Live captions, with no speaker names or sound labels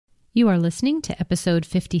You are listening to episode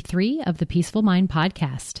 53 of the Peaceful Mind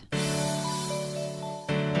Podcast.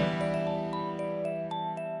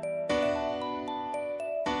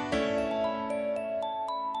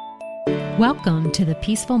 Welcome to the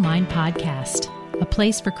Peaceful Mind Podcast, a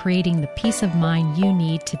place for creating the peace of mind you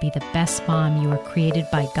need to be the best mom you are created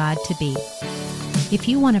by God to be. If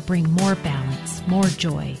you want to bring more balance, more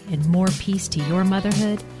joy, and more peace to your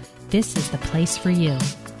motherhood, this is the place for you.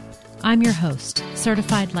 I'm your host,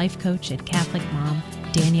 certified life coach and Catholic mom,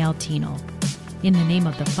 Danielle Thienel. In the name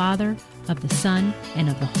of the Father, of the Son, and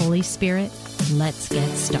of the Holy Spirit, let's get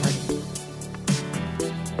started.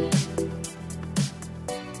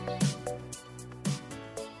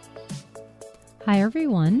 Hi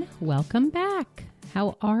everyone, welcome back.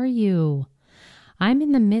 How are you? I'm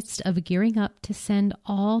in the midst of gearing up to send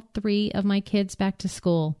all three of my kids back to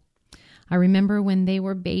school. I remember when they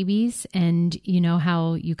were babies, and you know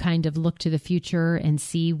how you kind of look to the future and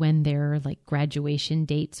see when their graduation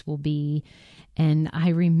dates will be. And I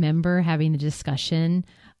remember having the discussion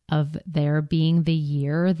of there being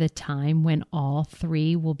the time when all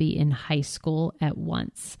three will be in high school at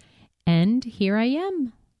once. And here I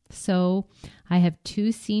am. So I have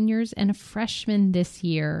two seniors and a freshman this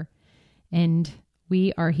year. And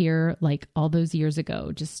we are here like all those years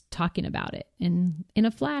ago, just talking about it. And in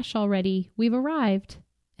a flash already, we've arrived.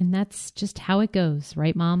 And that's just how it goes,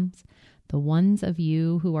 right, moms? The ones of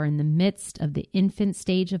you who are in the midst of the infant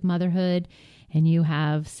stage of motherhood and you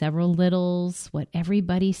have several littles, what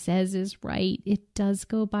everybody says is right. It does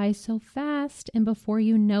go by so fast. And before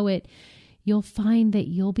you know it, you'll find that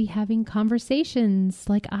you'll be having conversations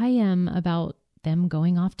like I am about them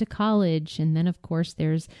going off to college. And then, of course,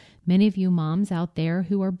 there's many of you moms out there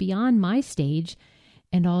who are beyond my stage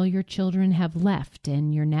and all your children have left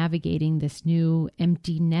and you're navigating this new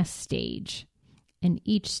empty nest stage. And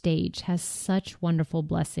each stage has such wonderful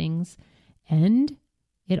blessings. And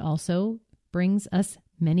it also brings us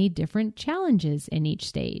many different challenges in each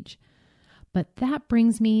stage. But that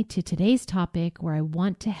brings me to today's topic where I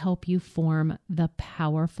want to help you form the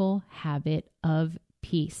powerful habit of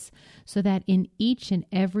peace so that in each and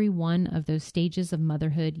every one of those stages of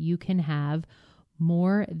motherhood, you can have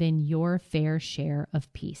more than your fair share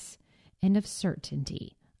of peace and of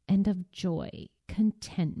certainty and of joy,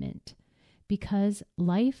 contentment, because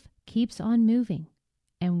life keeps on moving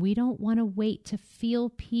and we don't want to wait to feel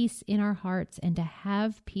peace in our hearts and to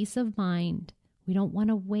have peace of mind. We don't want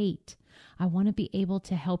to wait. I want to be able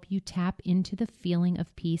to help you tap into the feeling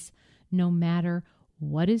of peace no matter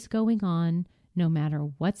what is going on, no matter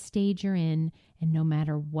what stage you're in, and no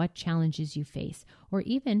matter what challenges you face, or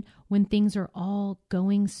even when things are all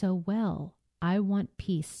going so well. I want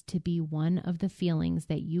peace to be one of the feelings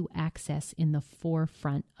that you access in the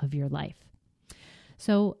forefront of your life.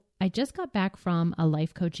 So I just got back from a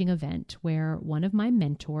life coaching event where one of my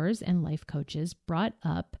mentors and life coaches brought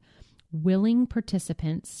up willing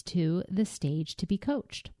participants to the stage to be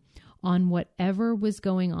coached on whatever was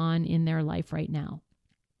going on in their life right now.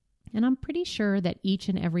 And I'm pretty sure that each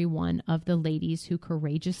and every one of the ladies who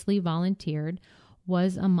courageously volunteered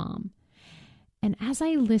was a mom. And as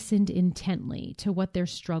I listened intently to what their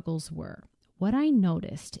struggles were, what I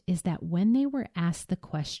noticed is that when they were asked the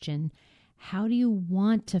question, how do you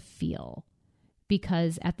want to feel?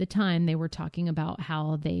 Because at the time they were talking about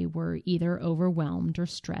how they were either overwhelmed or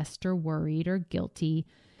stressed or worried or guilty.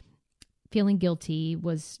 Feeling guilty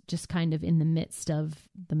was just kind of in the midst of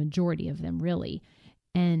the majority of them, really.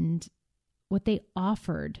 And what they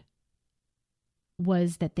offered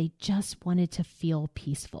was that they just wanted to feel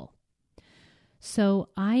peaceful. So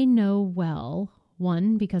I know well,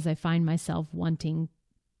 one, because I find myself wanting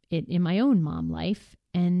it in my own mom life,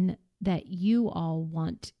 and that you all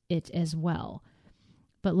want it as well.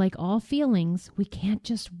 But like all feelings, we can't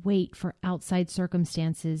just wait for outside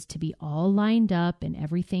circumstances to be all lined up and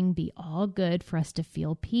everything be all good for us to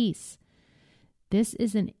feel peace. This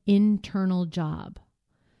is an internal job.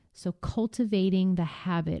 So cultivating the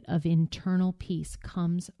habit of internal peace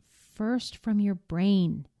comes first from your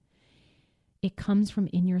brain. It comes from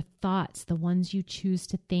in your thoughts, the ones you choose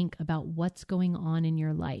to think about what's going on in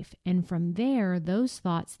your life. And from there, those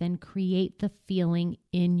thoughts then create the feeling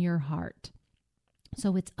in your heart.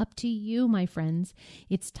 So it's up to you, my friends.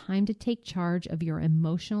 It's time to take charge of your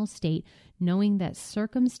emotional state, knowing that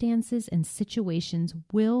circumstances and situations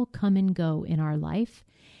will come and go in our life,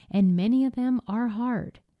 and many of them are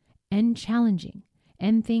hard and challenging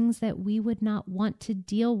and things that we would not want to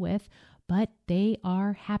deal with, but they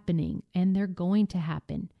are happening and they're going to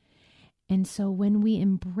happen. And so when we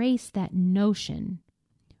embrace that notion,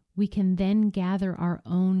 we can then gather our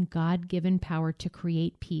own God-given power to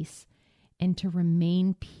create peace and to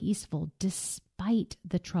remain peaceful despite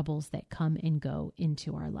the troubles that come and go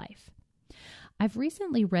into our life. I've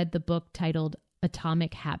recently read the book titled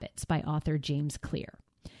Atomic Habits by author James Clear.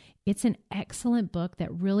 It's an excellent book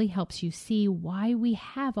that really helps you see why we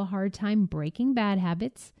have a hard time breaking bad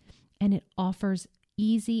habits, and it offers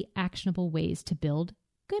easy, actionable ways to build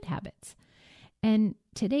good habits. And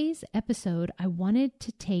today's episode, I wanted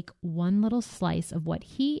to take one little slice of what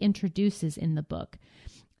he introduces in the book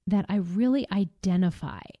that I really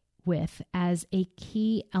identify with as a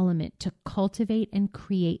key element to cultivate and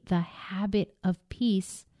create the habit of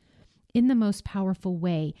peace in the most powerful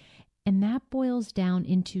way. And that boils down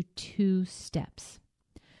into 2 steps.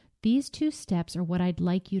 These 2 steps are what I'd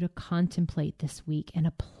like you to contemplate this week and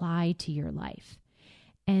apply to your life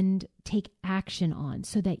and take action on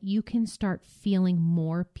so that you can start feeling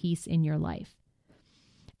more peace in your life.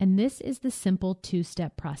 And this is the simple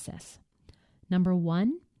 2-step process. Number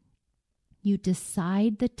 1, you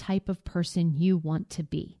decide the type of person you want to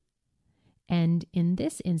be. And in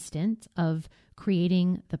this instance of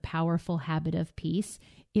creating the powerful habit of peace,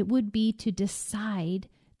 it would be to decide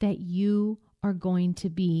that you are going to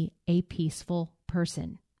be a peaceful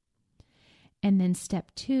person. And then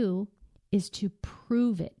step 2 is to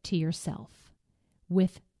prove it to yourself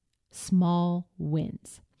with small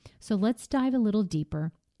wins. So let's dive a little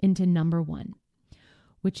deeper into number 1,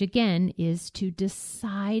 which again is to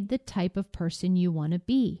decide the type of person you want to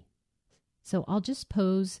be. So I'll just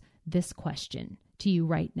pose this question to you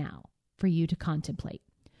right now for you to contemplate.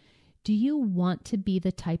 Do you want to be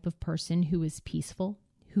the type of person who is peaceful,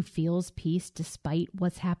 who feels peace despite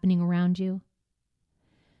what's happening around you?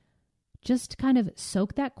 Just kind of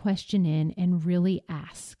soak that question in and really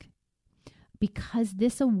ask. Because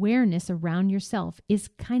this awareness around yourself is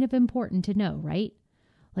kind of important to know, right?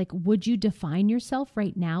 Like, would you define yourself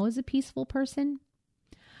right now as a peaceful person?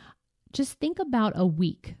 Just think about a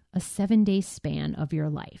week, a 7-day span of your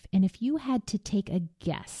life. And if you had to take a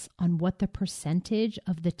guess on what the percentage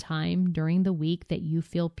of the time during the week that you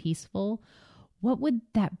feel peaceful, what would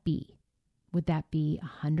that be? Would that be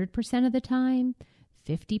 100% of the time,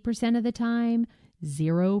 50% of the time,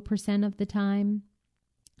 0% of the time?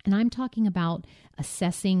 And I'm talking about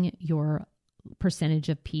assessing your percentage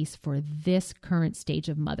of peace for this current stage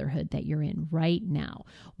of motherhood that you're in right now.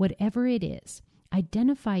 Whatever it is,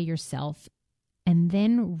 identify yourself, and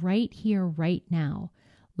then right here, right now,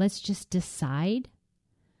 let's just decide,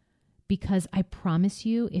 because I promise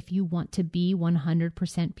you, if you want to be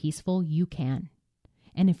 100% peaceful, you can.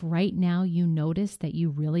 And if right now you notice that you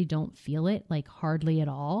really don't feel it, like hardly at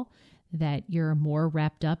all, that you're more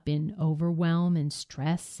wrapped up in overwhelm and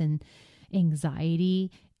stress and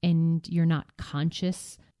anxiety, and you're not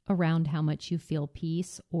conscious around how much you feel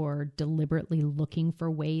peace or deliberately looking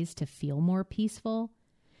for ways to feel more peaceful.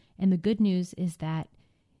 And the good news is that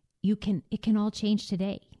it can all change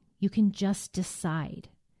today. You can just decide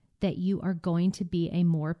that you are going to be a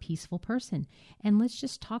more peaceful person. And let's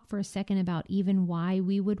just talk for a second about even why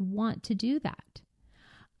we would want to do that.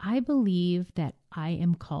 I believe that I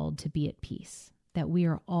am called to be at peace, that we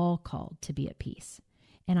are all called to be at peace.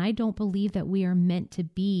 And I don't believe that we are meant to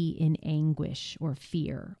be in anguish or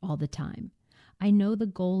fear all the time. I know the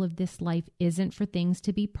goal of this life isn't for things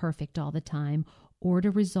to be perfect all the time or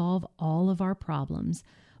to resolve all of our problems.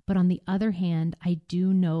 But on the other hand, I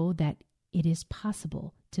do know that it is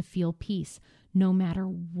possible to feel peace no matter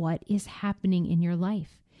what is happening in your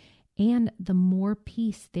life. And the more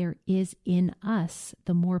peace there is in us,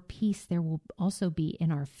 the more peace there will also be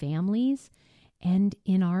in our families and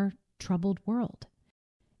in our troubled world.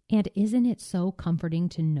 And isn't it so comforting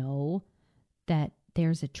to know that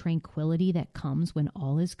there's a tranquility that comes when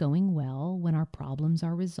all is going well, when our problems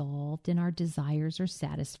are resolved and our desires are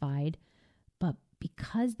satisfied? But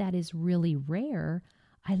because that is really rare,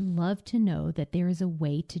 I love to know that there is a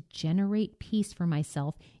way to generate peace for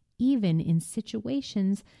myself, even in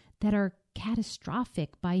situations that are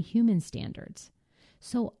catastrophic by human standards.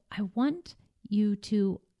 So I want you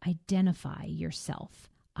to identify yourself.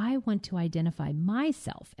 I want to identify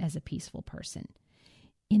myself as a peaceful person.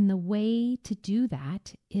 And the way to do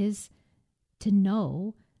that is to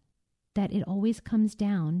know that it always comes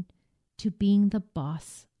down to being the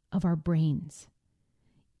boss of our brains.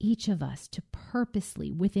 Each of us, to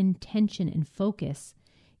purposely, with intention and focus,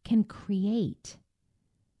 can create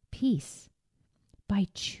peace by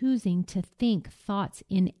choosing to think thoughts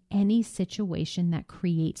in any situation that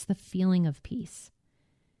creates the feeling of peace.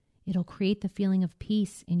 It'll create the feeling of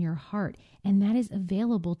peace in your heart, and that is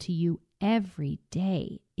available to you every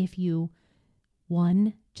day if you,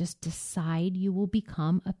 1, just decide you will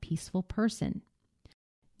become a peaceful person.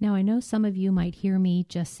 Now, I know some of you might hear me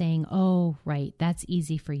just saying, oh, right, that's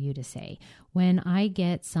easy for you to say. When I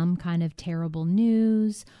get some kind of terrible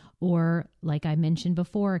news or, like I mentioned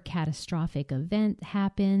before, a catastrophic event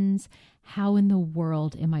happens, how in the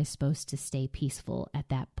world am I supposed to stay peaceful at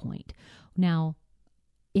that point? Now,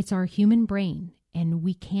 it's our human brain, and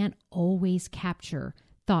we can't always capture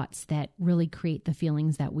thoughts that really create the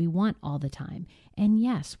feelings that we want all the time. And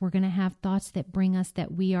yes, we're going to have thoughts that bring us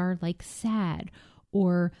that we are like sad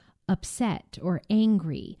or upset or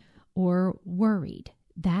angry or worried.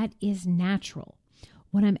 That is natural.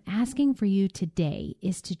 What I'm asking for you today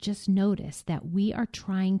is to just notice that we are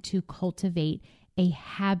trying to cultivate a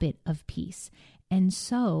habit of peace. And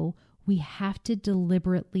so we have to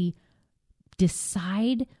deliberately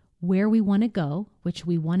decide where we want to go, which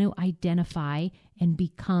we want to identify and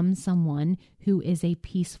become someone who is a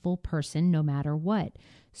peaceful person no matter what.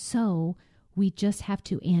 So we just have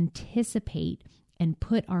to anticipate and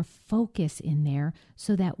put our focus in there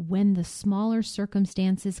so that when the smaller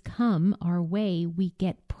circumstances come our way, we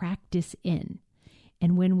get practice in.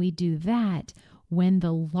 And when we do that, when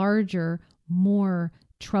the larger, more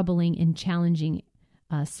troubling and challenging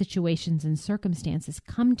situations and circumstances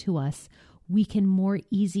come to us, we can more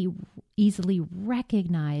easily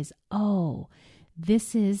recognize, oh,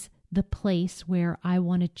 this is the place where I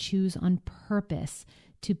want to choose on purpose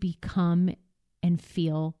to become and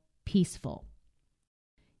feel peaceful.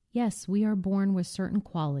 Yes, we are born with certain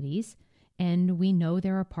qualities, and we know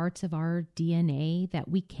there are parts of our DNA that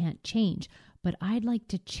we can't change. But I'd like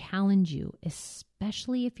to challenge you,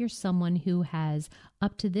 especially if you're someone who has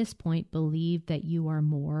up to this point believed that you are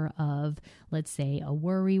more of, let's say, a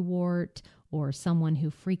worrywart or someone who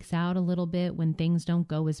freaks out a little bit when things don't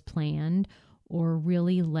go as planned or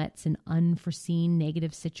really lets an unforeseen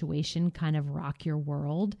negative situation kind of rock your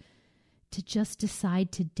world, to just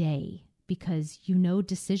decide today, because you know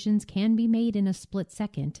decisions can be made in a split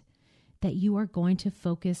second, that you are going to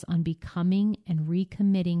focus on becoming and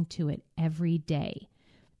recommitting to it every day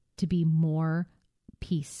to be more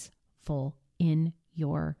peaceful in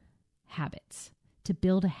your habits, to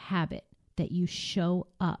build a habit that you show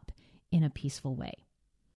up in a peaceful way.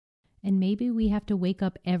 And maybe we have to wake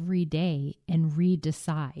up every day and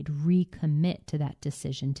recommit to that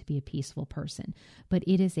decision to be a peaceful person, but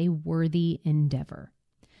it is a worthy endeavor.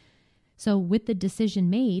 So with the decision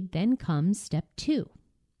made, then comes step 2.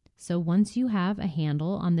 So once you have a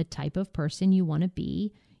handle on the type of person you want to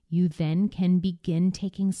be, you then can begin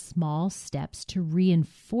taking small steps to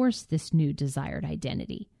reinforce this new desired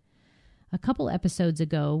identity. A couple episodes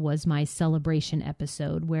ago was my celebration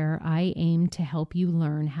episode, where I aimed to help you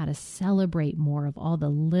learn how to celebrate more of all the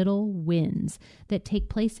little wins that take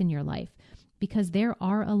place in your life, because there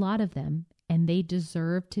are a lot of them and they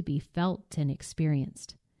deserve to be felt and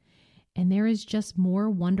experienced. And there is just more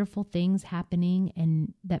wonderful things happening,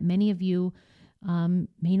 and that many of you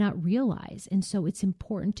may not realize. And so it's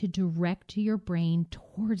important to direct your brain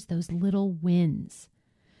towards those little wins.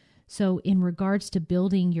 So in regards to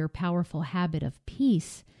building your powerful habit of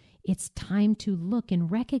peace, it's time to look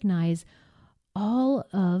and recognize all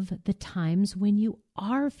of the times when you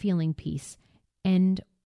are feeling peace, and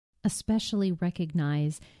especially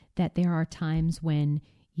recognize that there are times when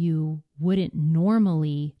you wouldn't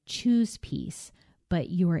normally choose peace, but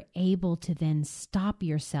you are able to then stop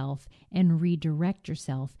yourself and redirect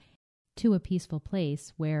yourself to a peaceful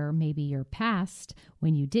place where maybe your past,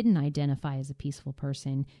 when you didn't identify as a peaceful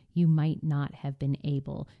person, you might not have been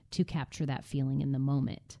able to capture that feeling in the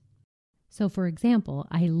moment. So for example,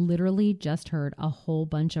 I literally just heard a whole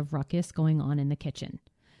bunch of ruckus going on in the kitchen.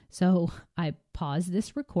 So I paused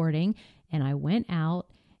this recording and I went out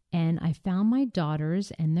and I found my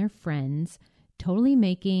daughters and their friends totally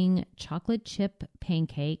making chocolate chip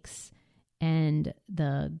pancakes, and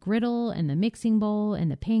the griddle and the mixing bowl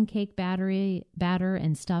and the pancake batter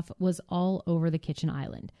and stuff was all over the kitchen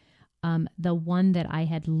island. The one that I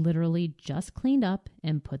had literally just cleaned up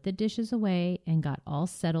and put the dishes away and got all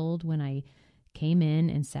settled when I came in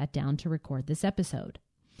and sat down to record this episode.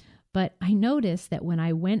 But I noticed that when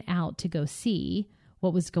I went out to go see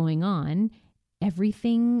what was going on,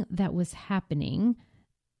 everything that was happening,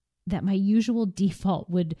 that my usual default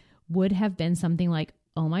would have been something like,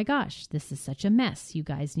 oh my gosh, this is such a mess. You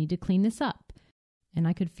guys need to clean this up. And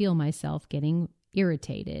I could feel myself getting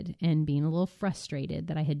irritated and being a little frustrated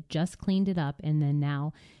that I had just cleaned it up and then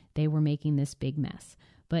now they were making this big mess.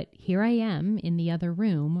 But here I am in the other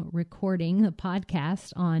room recording a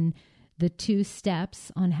podcast on the 2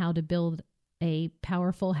 steps on how to build a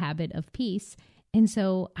powerful habit of peace. And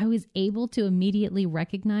so I was able to immediately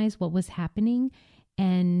recognize what was happening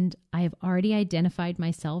And I have already identified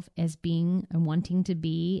myself as being and wanting to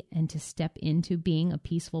be and to step into being a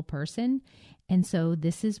peaceful person. And so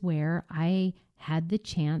this is where I had the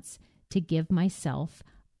chance to give myself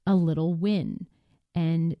a little win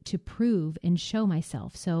and to prove and show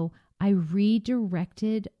myself. So I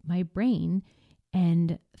redirected my brain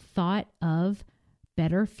and thought of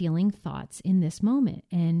better feeling thoughts in this moment.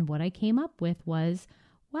 And what I came up with was,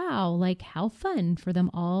 wow, like how fun for them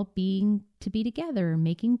all being to be together,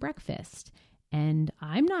 making breakfast. And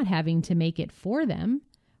I'm not having to make it for them,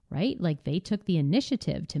 right? Like they took the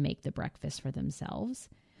initiative to make the breakfast for themselves.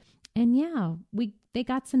 And yeah, they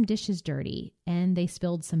got some dishes dirty and they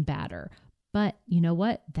spilled some batter. But you know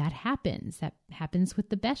what? That happens. That happens with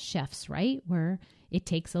the best chefs, right? Where it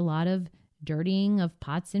takes a lot of dirtying of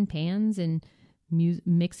pots and pans and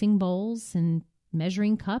mixing bowls and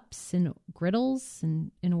measuring cups and griddles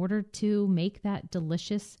and in order to make that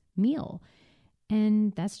delicious meal.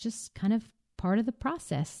 And that's just kind of part of the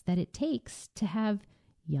process that it takes to have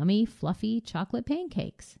yummy, fluffy chocolate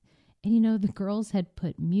pancakes. And, you know, the girls had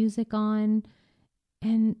put music on,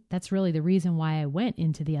 and that's really the reason why I went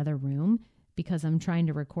into the other room, because I'm trying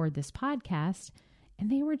to record this podcast,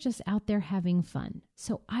 and they were just out there having fun.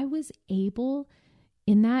 So I was able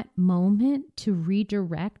in that moment to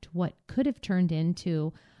redirect what could have turned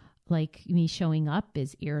into like me showing up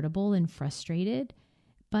as irritable and frustrated.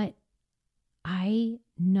 But I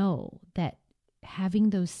know that having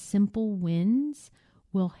those simple wins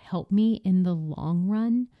will help me in the long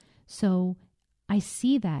run. So I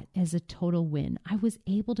see that as a total win. I was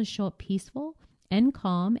able to show up peaceful and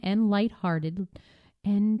calm and lighthearted.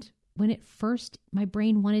 And when at first my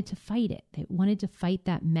brain wanted to fight it, it wanted to fight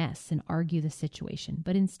that mess and argue the situation.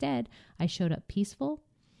 But instead, I showed up peaceful,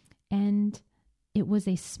 and it was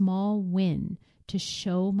a small win to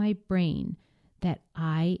show my brain that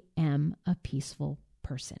I am a peaceful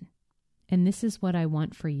person. And this is what I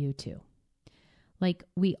want for you too. Like,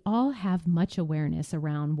 we all have much awareness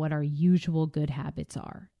around what our usual good habits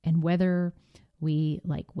are, and whether we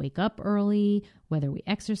like wake up early, whether we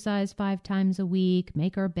exercise 5 times a week,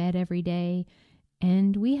 make our bed every day.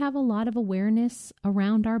 And we have a lot of awareness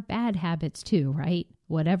around our bad habits too, right?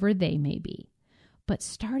 Whatever they may be. But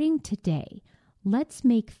starting today, let's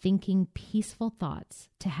make thinking peaceful thoughts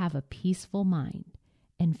to have a peaceful mind,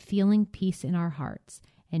 and feeling peace in our hearts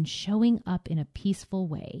and showing up in a peaceful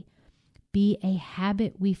way be a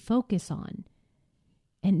habit we focus on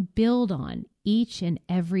and build on each and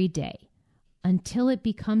every day, until it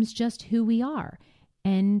becomes just who we are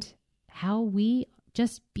and how we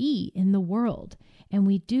just be in the world. And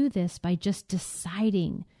we do this by just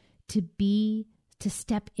deciding to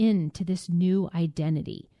step into this new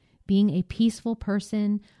identity, being a peaceful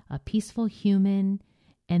person, a peaceful human.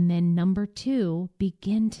 And then number 2,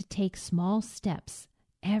 begin to take small steps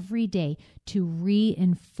every day to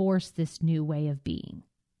reinforce this new way of being.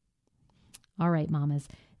 All right, mamas.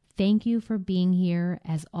 Thank you for being here.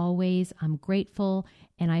 As always, I'm grateful,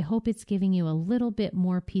 and I hope it's giving you a little bit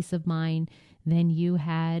more peace of mind than you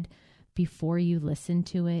had before you listened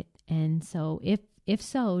to it. And so if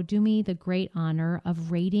so, do me the great honor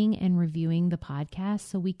of rating and reviewing the podcast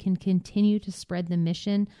so we can continue to spread the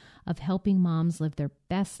mission of helping moms live their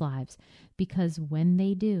best lives. Because when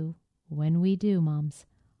we do, moms,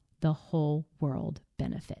 the whole world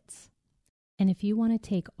benefits. And if you want to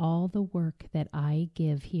take all the work that I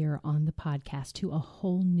give here on the podcast to a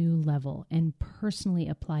whole new level and personally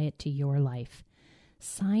apply it to your life,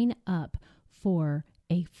 sign up for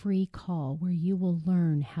a free call where you will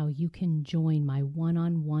learn how you can join my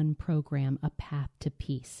one-on-one program, A Path to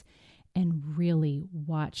Peace, and really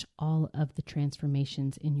watch all of the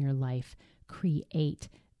transformations in your life create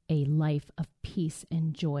a life of peace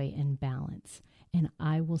and joy and balance. And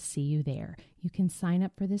I will see you there. You can sign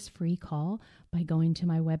up for this free call by going to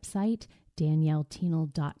my website,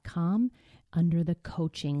 danielletienel.com, under the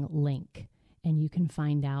coaching link. And you can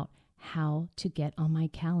find out how to get on my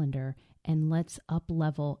calendar, and let's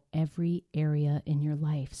up-level every area in your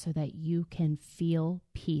life so that you can feel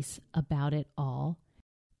peace about it all,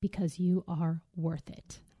 because you are worth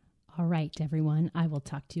it. All right, everyone, I will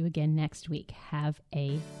talk to you again next week. Have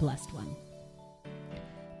a blessed one.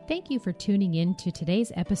 Thank you for tuning in to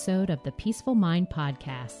today's episode of the Peaceful Mind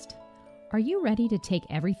Podcast. Are you ready to take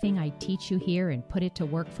everything I teach you here and put it to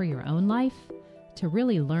work for your own life? To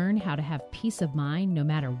really learn how to have peace of mind no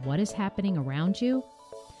matter what is happening around you?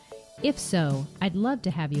 If so, I'd love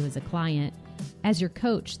to have you as a client. As your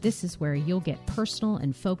coach, this is where you'll get personal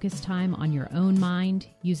and focused time on your own mind,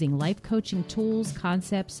 using life coaching tools,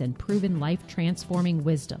 concepts, and proven life-transforming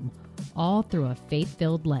wisdom, all through a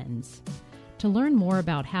faith-filled lens. To learn more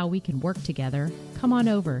about how we can work together, come on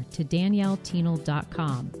over to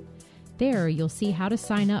danielleteenel.com. There you'll see how to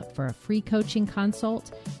sign up for a free coaching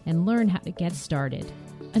consult and learn how to get started.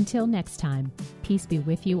 Until next time, peace be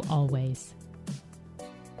with you always.